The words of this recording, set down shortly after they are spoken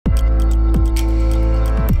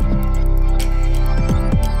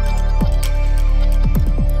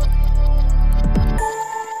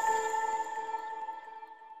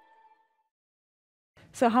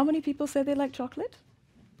So how many people say they like chocolate?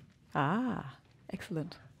 Ah,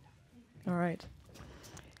 excellent. All right.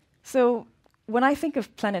 So when I think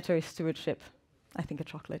of planetary stewardship, I think of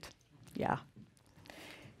chocolate. Yeah.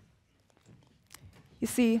 You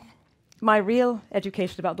see, my real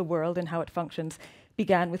education about the world and how it functions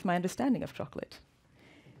began with my understanding of chocolate.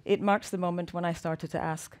 It marks the moment when I started to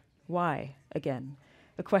ask why again,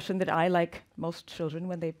 a question that I, like most children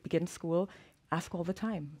when they begin school, ask all the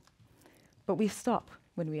time. But we stop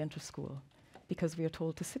when we enter school because we are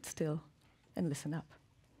told to sit still and listen up.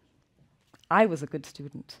 I was a good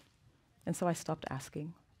student, and so I stopped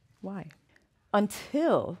asking why.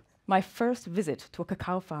 Until my first visit to a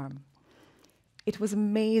cacao farm. It was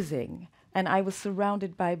amazing, and I was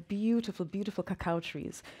surrounded by beautiful, beautiful cacao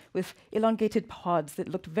trees with elongated pods that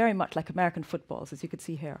looked very much like American footballs, as you could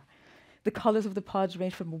see here. The colors of the pods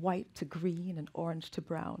ranged from white to green and orange to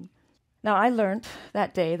brown. Now, I learned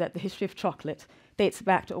that day that the history of chocolate dates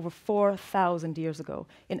back to over 4,000 years ago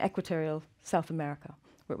in equatorial South America,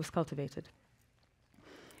 where it was cultivated.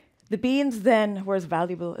 The beans then were as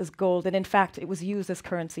valuable as gold, and in fact, it was used as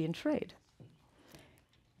currency in trade.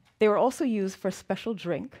 They were also used for a special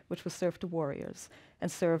drink, which was served to warriors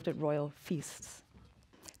and served at royal feasts.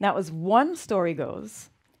 Now, as one story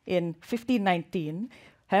goes, in 1519,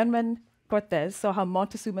 Herman Cortés saw how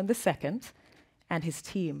Montezuma II and his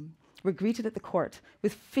team were greeted at the court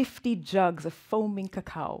with 50 jugs of foaming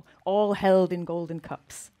cacao, all held in golden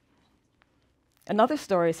cups. Another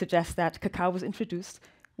story suggests that cacao was introduced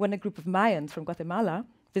when a group of Mayans from Guatemala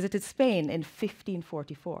visited Spain in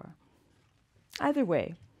 1544. Either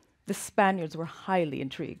way, the Spaniards were highly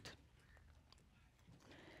intrigued.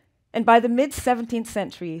 And by the mid-17th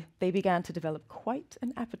century, they began to develop quite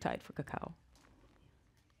an appetite for cacao.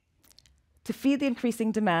 To feed the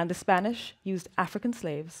increasing demand, the Spanish used African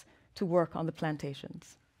slaves to work on the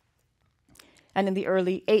plantations. And in the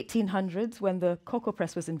early 1800s, when the cocoa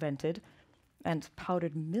press was invented and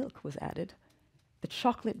powdered milk was added, the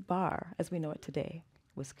chocolate bar, as we know it today,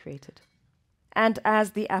 was created. And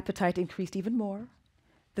as the appetite increased even more,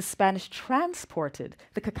 the Spanish transported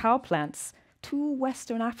the cacao plants to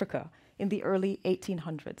Western Africa in the early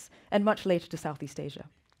 1800s and much later to Southeast Asia.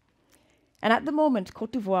 And at the moment,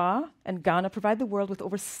 Côte d'Ivoire and Ghana provide the world with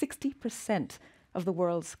over 60% of the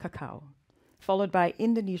world's cacao, followed by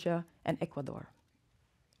Indonesia and Ecuador.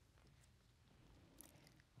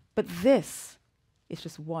 But this is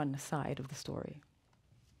just one side of the story.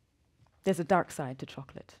 There's a dark side to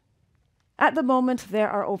chocolate. At the moment, there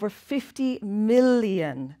are over 50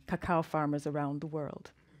 million cacao farmers around the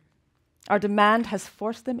world. Our demand has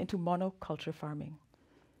forced them into monoculture farming.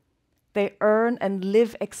 They earn and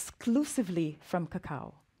live exclusively from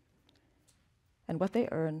cacao. And what they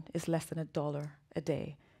earn is less than $1 a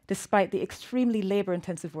day, despite the extremely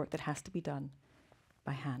labor-intensive work that has to be done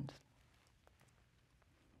by hand.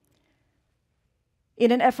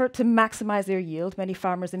 In an effort to maximize their yield, many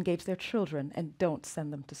farmers engage their children and don't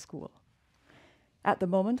send them to school. At the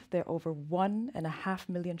moment, there are over 1.5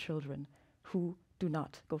 million children who do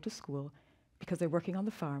not go to school because they're working on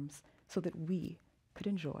the farms so that we could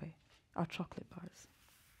enjoy our chocolate bars.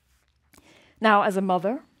 Now, as a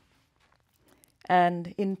mother,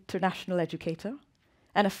 an international educator,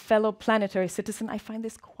 and a fellow planetary citizen, I find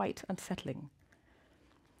this quite unsettling.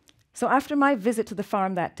 So after my visit to the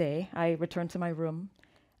farm that day, I returned to my room,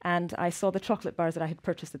 and I saw the chocolate bars that I had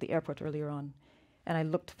purchased at the airport earlier on. And I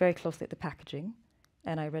looked very closely at the packaging,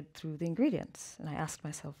 and I read through the ingredients, and I asked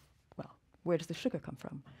myself, well, where does the sugar come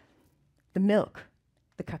from? The milk,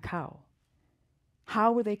 the cacao.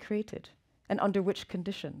 How were they created, and under which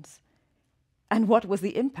conditions? And what was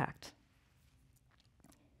the impact?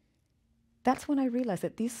 That's when I realized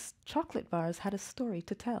that these chocolate bars had a story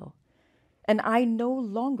to tell. And I no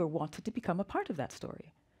longer wanted to become a part of that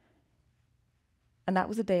story. And that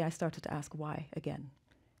was the day I started to ask why again.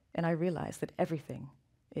 And I realized that everything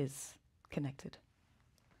is connected.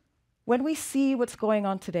 When we see what's going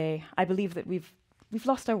on today, I believe that we've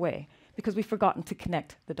lost our way because we've forgotten to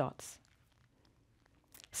connect the dots.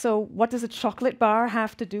 So what does a chocolate bar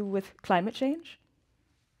have to do with climate change?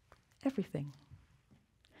 Everything.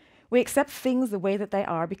 We accept things the way that they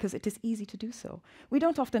are because it is easy to do so. We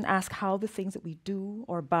don't often ask how the things that we do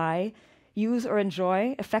or buy, use or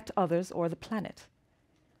enjoy affect others or the planet.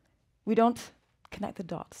 We don't connect the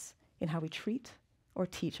dots in how we treat or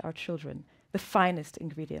teach our children the finest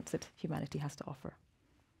ingredients that humanity has to offer.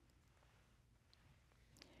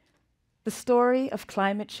 The story of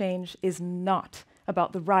climate change is not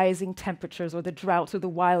about the rising temperatures or the droughts or the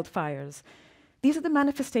wildfires. These are the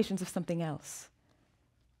manifestations of something else.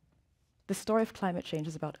 The story of climate change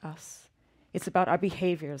is about us. It's about our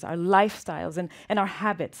behaviors, our lifestyles, and our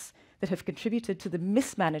habits that have contributed to the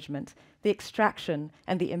mismanagement, the extraction,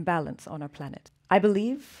 and the imbalance on our planet. I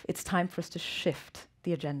believe it's time for us to shift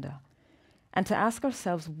the agenda and to ask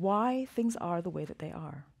ourselves why things are the way that they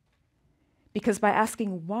are. Because by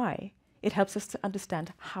asking why, it helps us to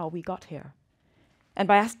understand how we got here. And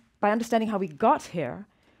by understanding how we got here,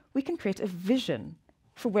 we can create a vision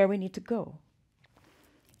for where we need to go.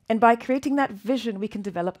 And by creating that vision, we can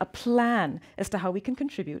develop a plan as to how we can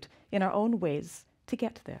contribute in our own ways to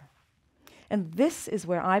get there. And this is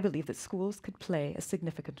where I believe that schools could play a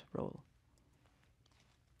significant role.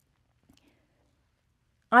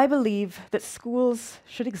 I believe that schools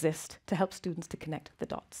should exist to help students to connect the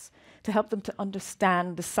dots, to help them to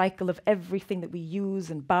understand the cycle of everything that we use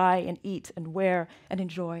and buy and eat and wear and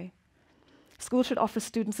enjoy. Schools should offer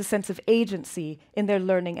students a sense of agency in their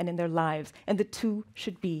learning and in their lives, and the two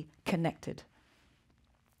should be connected.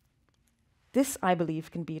 This, I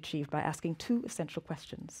believe, can be achieved by asking two essential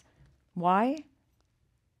questions: why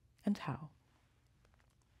and how?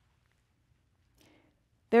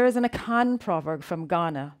 There is an Akan proverb from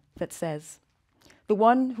Ghana that says, "The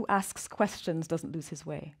one who asks questions doesn't lose his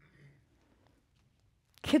way."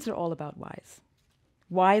 Kids are all about whys.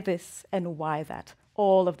 Why this and why that,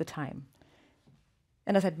 all of the time.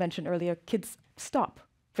 And as I'd mentioned earlier, kids stop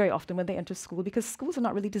very often when they enter school because schools are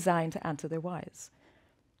not really designed to answer their whys.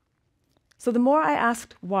 So the more I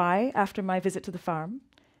asked why after my visit to the farm,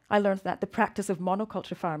 I learned that the practice of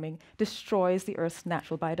monoculture farming destroys the Earth's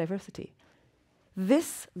natural biodiversity.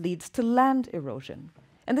 This leads to land erosion,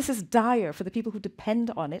 and this is dire for the people who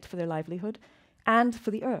depend on it for their livelihood and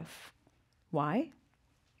for the Earth. Why?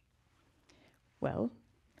 Well,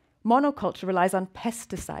 monoculture relies on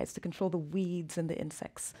pesticides to control the weeds and the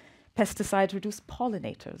insects. Pesticides reduce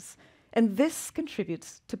pollinators, and this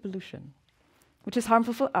contributes to pollution, which is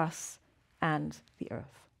harmful for us and the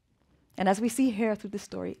Earth. And as we see here through this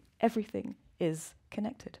story, everything is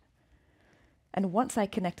connected. And once I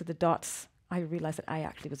connected the dots, I realized that I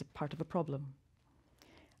actually was a part of a problem.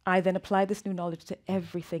 I then applied this new knowledge to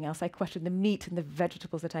everything else. I questioned the meat and the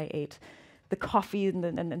vegetables that I ate, the coffee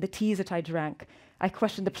and the teas that I drank. I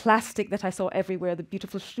questioned the plastic that I saw everywhere, the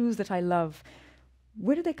beautiful shoes that I love.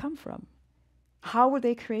 Where did they come from? How were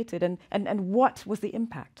they created? And what was the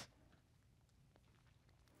impact?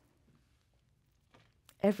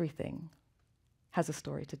 Everything has a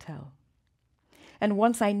story to tell. And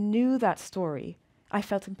once I knew that story, I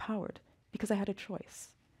felt empowered because I had a choice.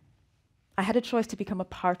 I had a choice to become a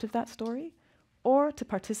part of that story or to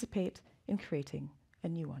participate in creating a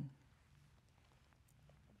new one.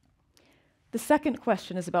 The second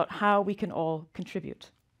question is about how we can all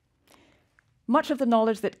contribute. Much of the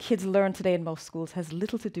knowledge that kids learn today in most schools has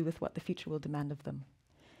little to do with what the future will demand of them.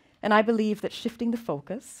 And I believe that shifting the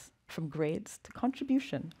focus from grades to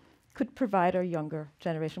contribution could provide our younger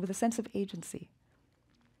generation with a sense of agency.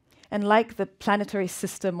 And like the planetary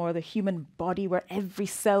system or the human body where every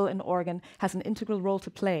cell and organ has an integral role to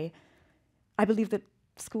play, I believe that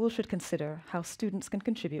schools should consider how students can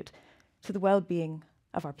contribute to the well-being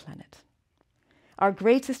of our planet. Our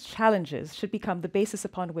greatest challenges should become the basis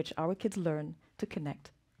upon which our kids learn to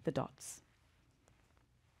connect the dots.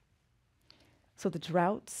 So the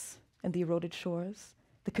droughts and the eroded shores,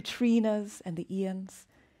 the Katrinas and the Ians,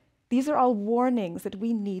 these are all warnings that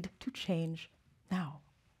we need to change now.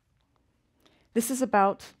 This is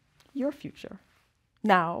about your future,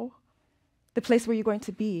 now, the place where you're going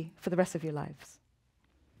to be for the rest of your lives.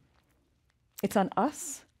 It's on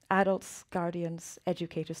us, adults, guardians,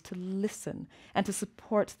 educators, to listen and to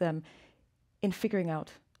support them in figuring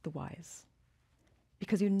out the whys.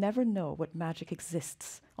 Because you never know what magic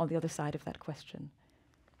exists on the other side of that question.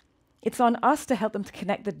 It's on us to help them to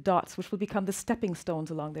connect the dots, which will become the stepping stones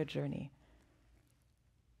along their journey.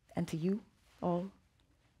 And to you all,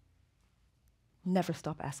 never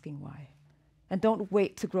stop asking why. And don't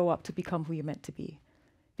wait to grow up to become who you're meant to be.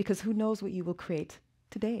 Because who knows what you will create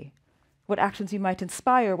today, what actions you might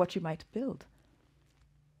inspire, what you might build.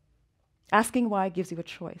 Asking why gives you a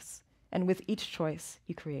choice, and with each choice,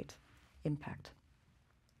 you create impact.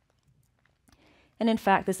 And in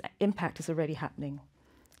fact, this impact is already happening.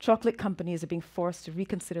 Chocolate companies are being forced to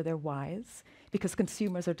reconsider their whys because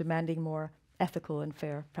consumers are demanding more ethical and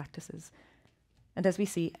fair practices. And as we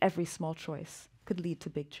see, every small choice could lead to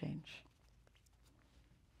big change.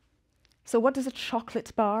 So what does a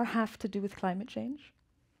chocolate bar have to do with climate change?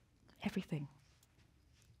 Everything.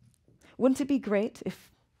 Wouldn't it be great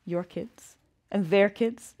if your kids and their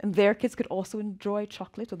kids could also enjoy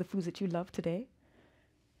chocolate or the foods that you love today?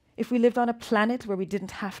 If we lived on a planet where we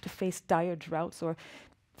didn't have to face dire droughts or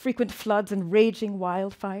frequent floods and raging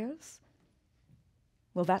wildfires?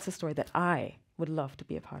 Well, that's a story that I would love to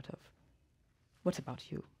be a part of. What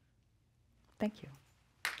about you? Thank you.